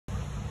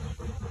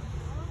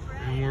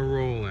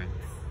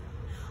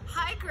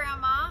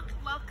Grandma,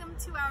 welcome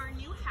to our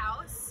new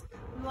house.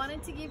 We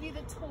wanted to give you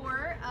the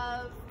tour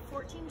of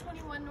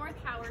 1421 North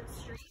Howard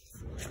Street.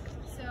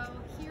 So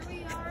here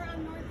we are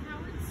on North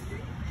Howard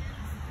Street,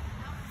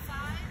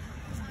 outside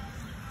of the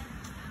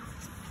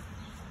house.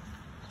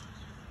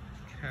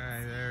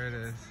 Okay, there it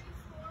is. 3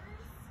 floors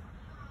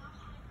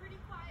on a pretty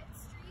quiet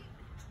street,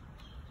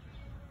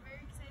 and we're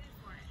very excited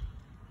for it.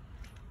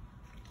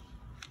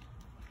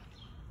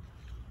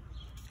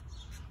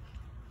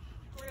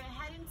 We're gonna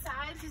head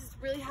inside because it's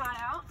really hot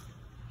out.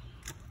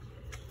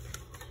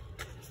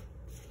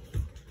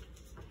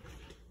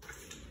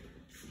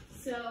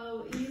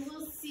 So you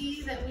will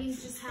see that we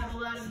just have a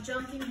lot of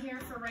junk in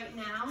here for right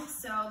now.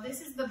 So this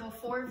is the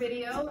before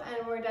video,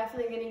 and we're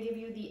definitely going to give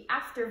you the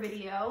after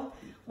video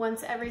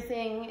once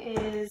everything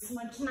is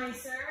much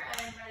nicer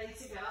and ready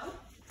to go.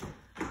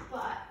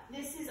 But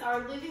this is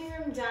our living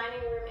room,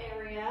 dining room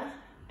area.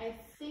 I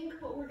think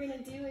what we're going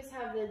to do is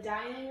have the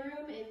dining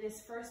room in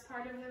this first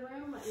part of the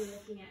room that we're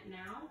looking at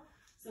now.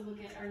 So we'll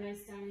get our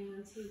nice dining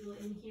room table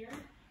in here,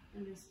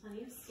 and there's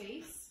plenty of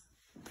space.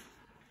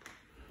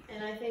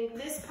 And I think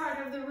this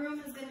part of the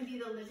room is going to be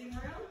the living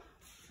room.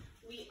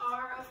 We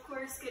are, of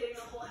course, getting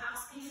the whole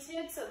house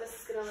painted, so this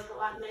is going to look a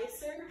lot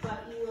nicer,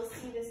 but you will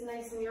see this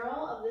nice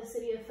mural of the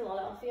city of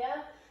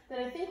Philadelphia that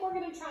I think we're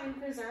going to try and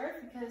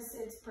preserve because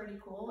it's pretty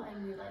cool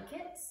and we like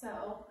it.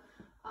 So,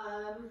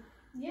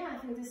 yeah, I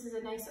think this is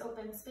a nice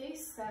open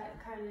space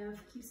that kind of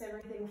keeps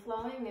everything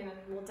flowing, and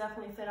we'll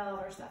definitely fit all of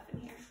our stuff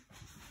in here.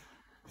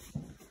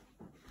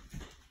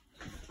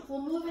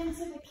 We'll move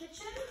into the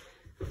kitchen.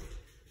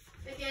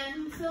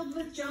 Again, filled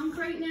with junk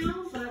right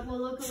now, but will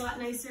look a lot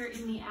nicer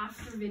in the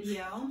after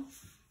video.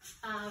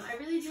 I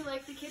really do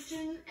like the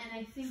kitchen, and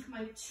I think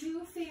my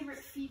 2 favorite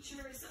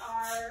features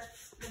are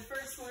the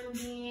first one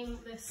being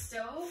the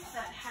stove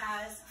that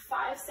has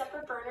 5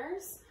 separate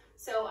burners,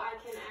 so I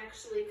can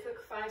actually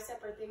cook 5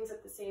 separate things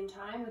at the same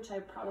time, which I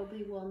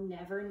probably will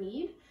never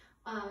need,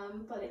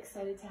 but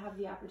excited to have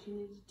the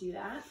opportunity to do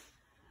that.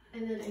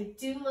 And then I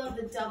do love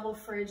the double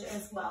fridge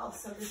as well.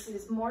 So this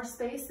is more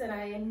space that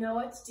I know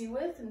what to do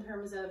with in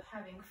terms of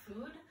having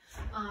food.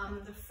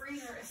 The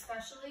freezer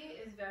especially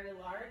is very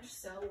large,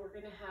 so we're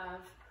gonna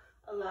have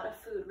a lot of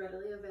food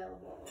readily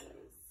available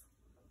always.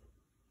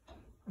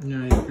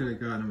 No, you could have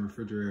gotten a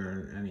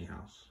refrigerator in any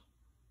house.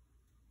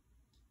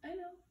 I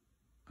know.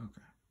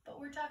 Okay.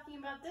 But we're talking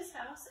about this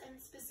house and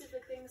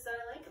specific things that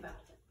I like about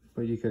it.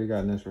 But you could have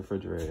gotten this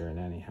refrigerator in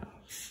any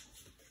house.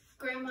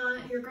 Grandma,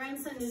 your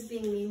grandson is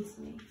being mean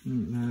to me.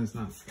 That is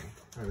not so.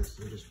 I was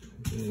just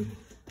being...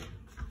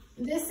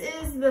 This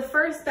is the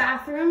first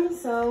bathroom,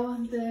 so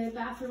the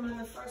bathroom on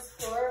the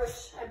first floor,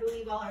 which I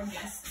believe all our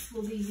guests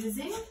will be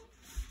using.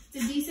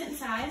 It's a decent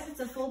size. It's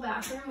a full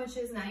bathroom, which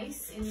is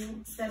nice.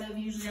 Instead of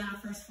usually on a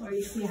first floor,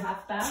 you see a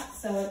half bath,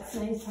 so it's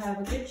nice to have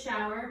a good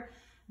shower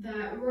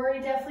that Rory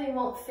definitely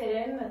won't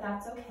fit in, but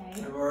that's okay.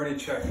 I've already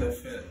checked that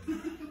fit.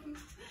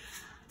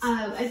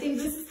 I think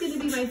this is going to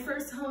be my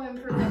first home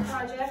improvement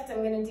project. I'm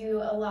going to do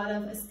a lot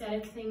of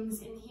aesthetic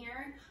things in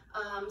here.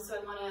 So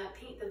I want to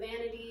paint the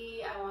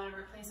vanity, I want to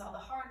replace all the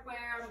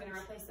hardware, I'm going to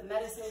replace the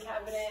medicine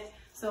cabinet.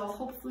 So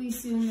hopefully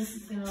soon this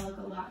is going to look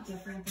a lot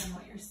different than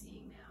what you're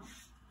seeing now.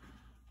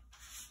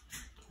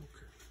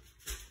 Okay.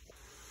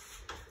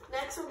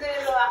 Next we're going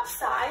to go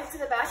outside to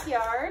the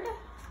backyard.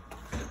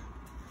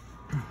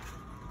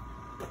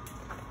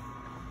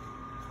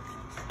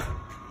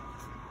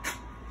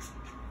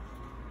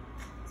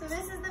 So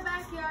this is the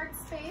backyard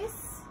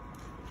space.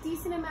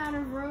 Decent amount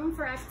of room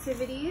for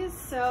activities.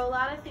 So a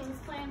lot of things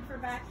planned for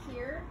back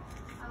here.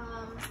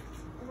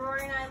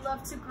 Rory and I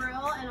love to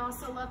grill and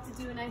also love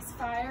to do a nice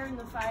fire in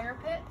the fire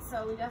pit.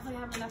 So we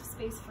definitely have enough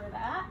space for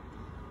that.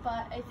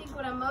 But I think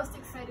what I'm most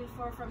excited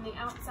for from the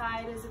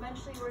outside is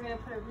eventually we're going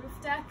to put a roof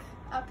deck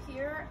up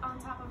here on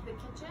top of the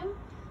kitchen.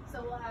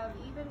 So we'll have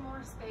even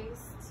more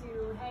space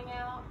to hang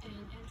out and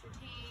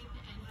entertain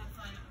and have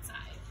fun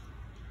outside.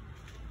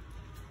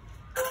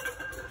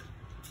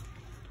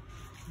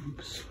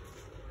 Oops.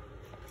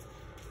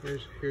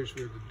 Here's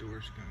where the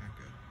door's gonna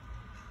go,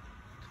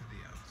 to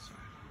the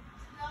outside.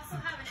 We also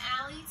have an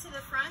alley to the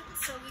front,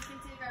 so we can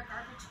take our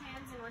garbage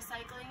cans and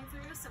recycling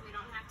through, so we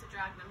don't have to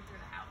drag them through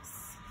the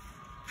house.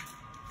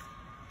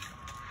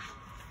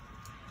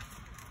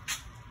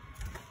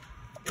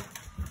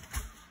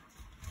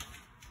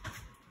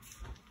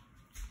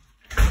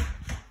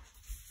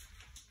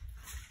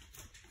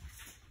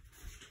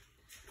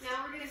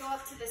 Now we're gonna go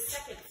up to the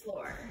second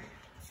floor.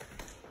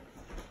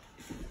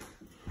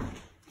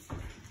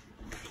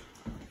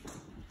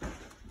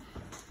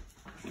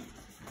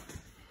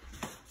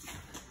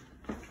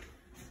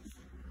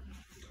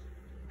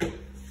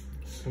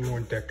 Some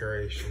more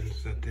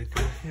decorations that they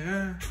do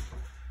here.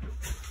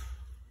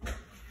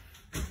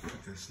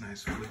 With this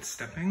nice wood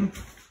stepping,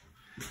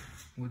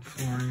 wood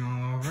flooring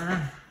all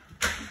over.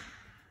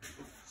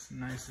 Some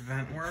nice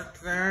vent work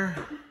there.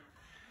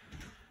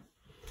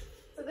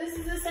 So this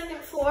is the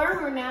second floor.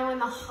 We're now in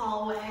the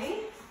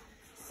hallway.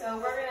 So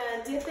we're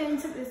gonna dip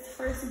into this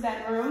first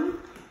bedroom.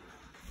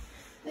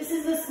 This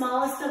is the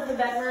smallest of the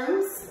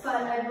bedrooms, but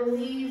I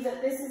believe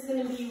that this is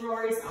going to be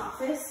Rory's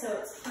office, so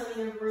it's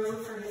plenty of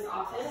room for his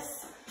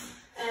office.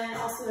 And it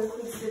also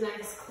includes the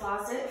nice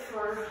closet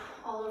for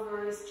all of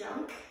Rory's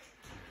junk.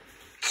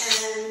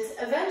 And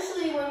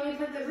eventually, when we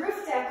put the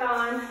roof deck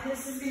on,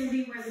 this is going to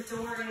be where the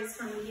door is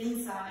from the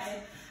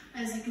inside.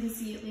 As you can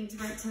see, it leads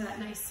right to that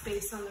nice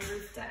space on the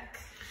roof deck.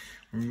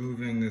 We're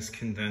moving this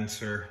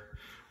condenser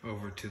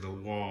over to the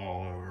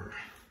wall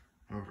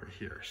over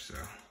here, so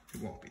it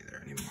won't be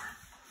there anymore.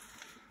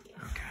 Yeah.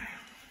 Okay.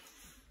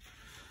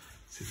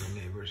 See if the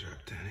neighbors are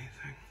up to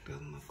anything.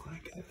 Doesn't look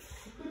like it.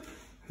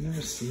 I've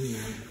never seen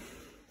that.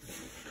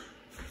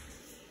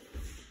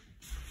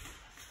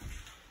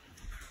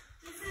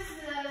 This is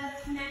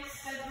the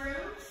next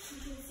bedroom.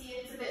 You can see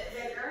it's a bit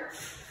bigger.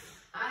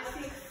 I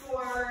think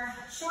for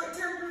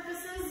short-term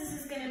purposes, this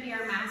is going to be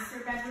our master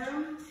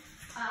bedroom.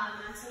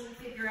 Until we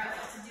figure out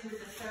what to do with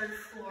the third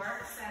floor,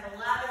 because I have a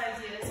lot of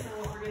ideas for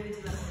what we're going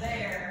to do up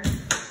there.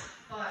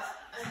 But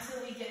until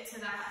we get to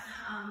that,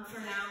 for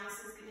now, this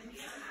is going to be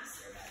our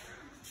master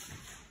bedroom.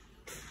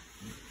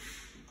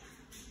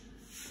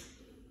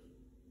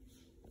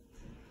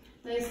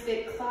 Nice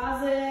big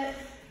closet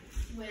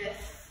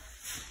with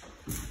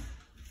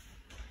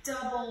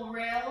double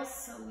rails,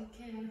 so we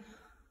can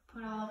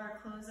put all of our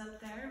clothes up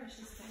there, which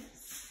is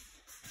nice.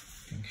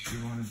 I think she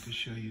wanted to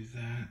show you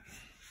that.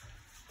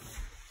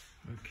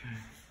 Okay.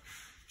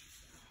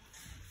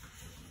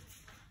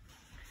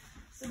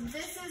 So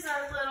this is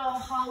our little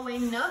hallway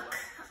nook.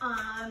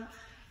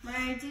 My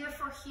idea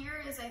for here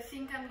is I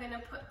think I'm going to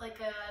put like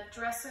a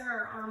dresser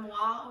or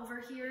armoire over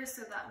here,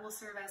 so that will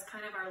serve as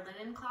kind of our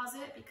linen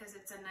closet because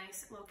it's a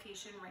nice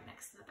location right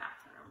next to the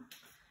bathroom.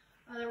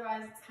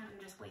 Otherwise, it's kind of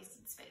just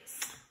wasted space.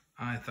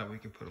 I thought we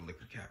could put a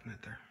liquor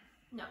cabinet there.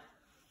 No.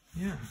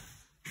 Yeah.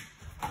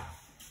 That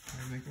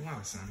would make a lot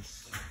of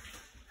sense.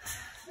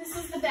 This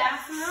is the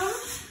bathroom.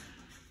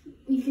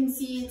 You can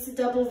see it's a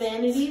double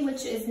vanity,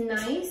 which is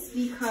nice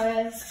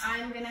because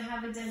I'm going to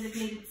have a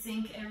designated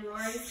sink and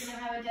Rory's going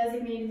to have a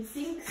designated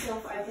sink. So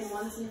if I can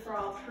once and for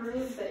all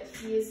prove that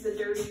he is the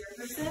dirtier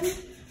person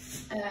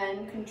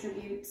and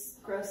contributes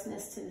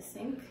grossness to the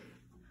sink.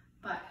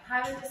 But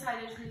haven't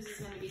decided whose is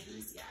going to be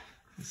whose yet.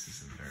 This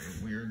is a very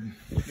weird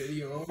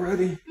video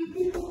already.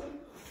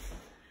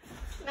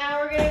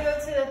 Now we're going to go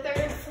to the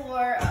third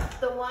floor up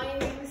the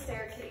winding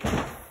staircase.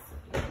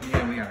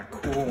 Yeah, we got a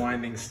cool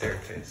winding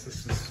staircase.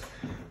 This is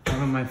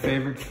one of my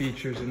favorite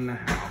features in the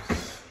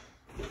house.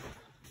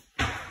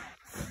 We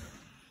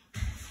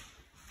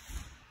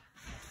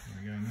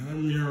got another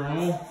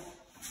mural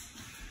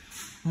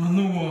on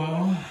the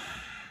wall.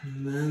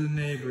 And there are the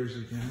neighbors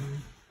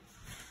again.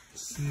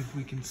 Let's see if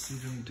we can see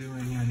them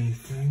doing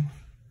anything.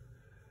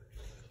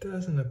 It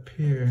doesn't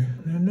appear.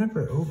 They're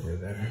never over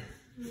there.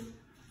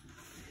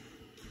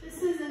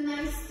 This is a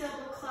nice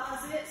double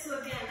closet. So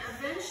again,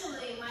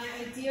 eventually my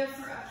idea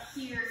for up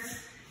here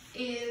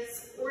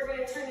is we're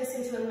going to turn this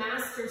into a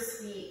master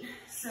suite.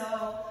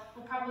 So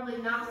we'll probably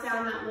knock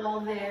down that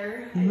wall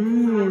there.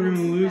 Ooh, we're going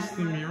to lose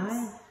the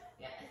mural?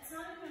 Yeah, it's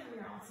not even a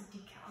mural, it's a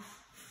decal.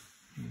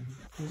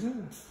 Is it?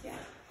 Yeah.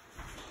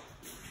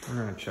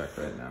 We're going to check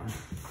right now.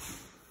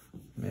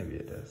 Maybe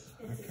it is.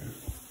 It's okay.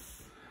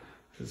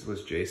 This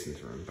was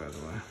Jason's room, by the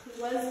way. It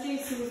was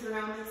Jason's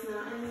room, it's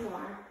not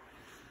anymore.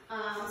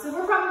 So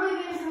we're probably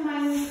going to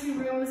combine these two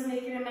rooms,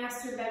 make it a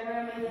master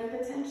bedroom, and then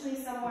potentially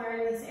somewhere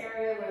in this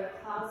area where the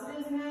closet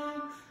is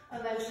now,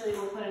 eventually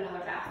we'll put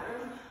another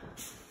bathroom.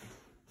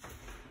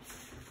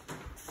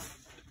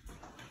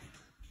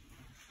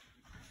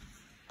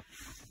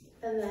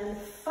 And then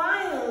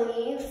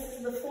finally, this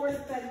is the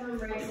fourth bedroom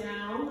right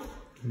now.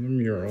 The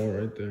mural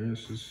right there.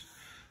 This is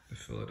the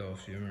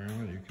Philadelphia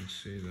mural. You can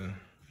see the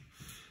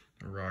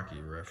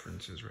Rocky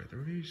references right there.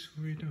 What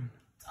are you doing?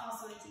 It's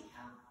also a decal.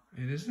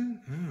 It isn't?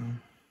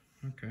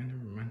 Oh, okay,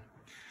 never mind.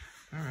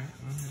 All right,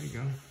 well, there you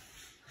go.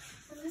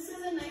 So this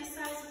is a nice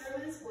sized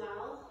room as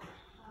well.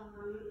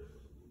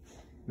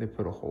 They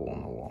put a hole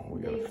in the wall. We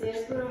gotta fix that. They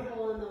did put a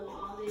hole in the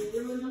wall. They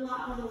ruined a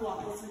lot of the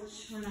walls,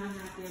 which we're not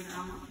happy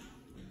about.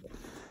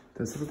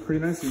 Does have a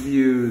pretty nice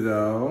view,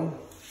 though.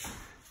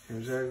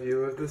 Here's our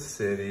view of the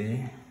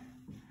city.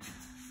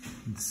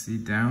 You can see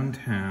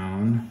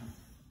downtown.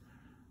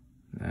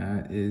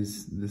 That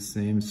is the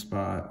same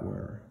spot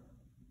where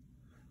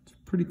it's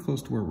pretty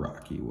close to where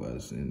Rocky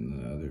was in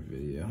the other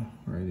video,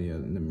 or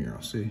in the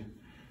mural. See,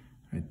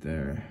 right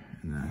there.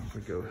 And then if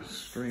we go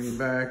stream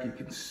back, you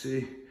can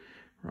see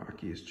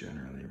Rocky is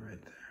generally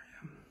right there.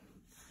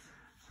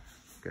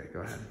 Yeah. Okay, go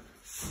ahead.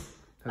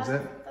 That's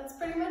it? That's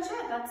pretty much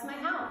it. That's my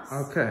house.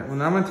 Okay, well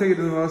now I'm gonna take it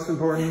to the most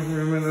important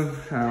room in the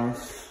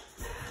house.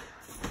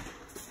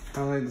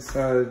 Finally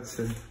decided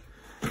to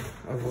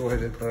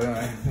avoid it, but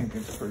I think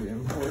it's pretty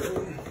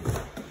important.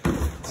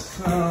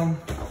 So,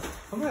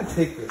 I'm gonna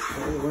take this,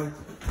 by the way.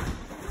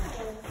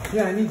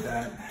 Yeah, I need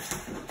that.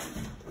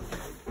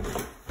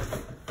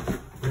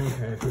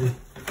 Okay, we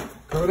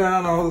go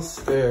down all the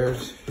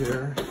stairs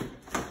here.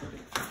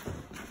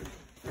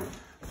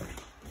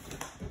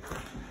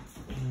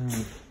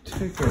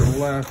 Take a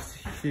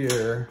left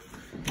here.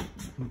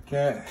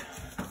 get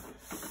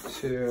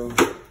to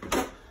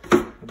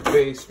the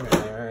basement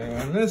area.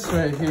 And this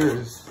right here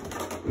is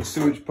the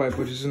sewage pipe,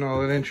 which isn't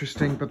all that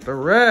interesting, but the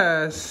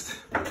rest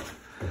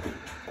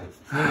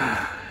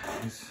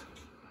is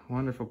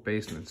wonderful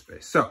basement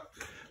space. So,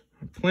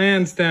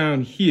 plans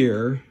down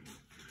here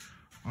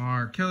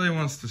are, Kelly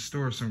wants to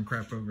store some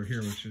crap over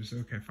here, which is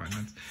okay, fine.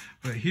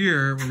 But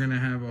here we're gonna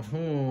have a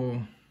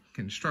whole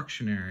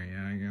construction area.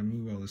 I gotta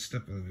move all this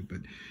stuff out of it, but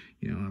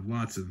you know, I have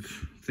lots of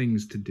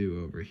things to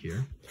do over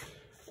here.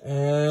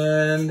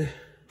 And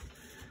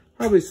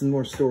probably some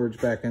more storage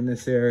back in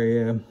this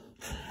area.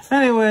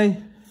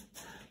 Anyway,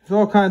 there's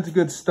all kinds of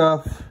good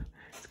stuff.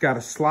 It's got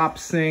a slop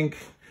sink,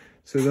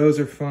 so those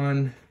are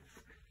fun.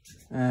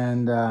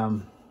 And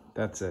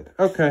that's it.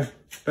 Okay,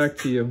 back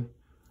to you.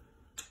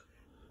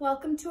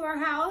 Welcome to our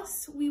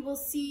house. We will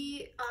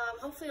see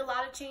hopefully a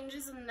lot of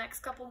changes in the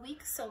next couple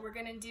weeks. So we're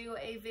gonna do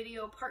a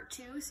video part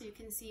 2 so you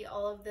can see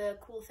all of the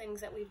cool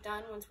things that we've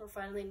done once we're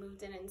finally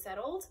moved in and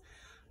settled.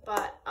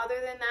 But other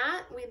than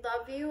that, we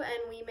love you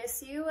and we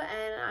miss you,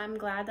 and I'm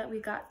glad that we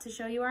got to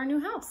show you our new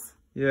house.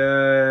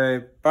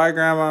 Yay. Bye,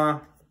 Grandma.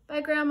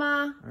 Bye,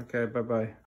 Grandma. Okay, bye-bye.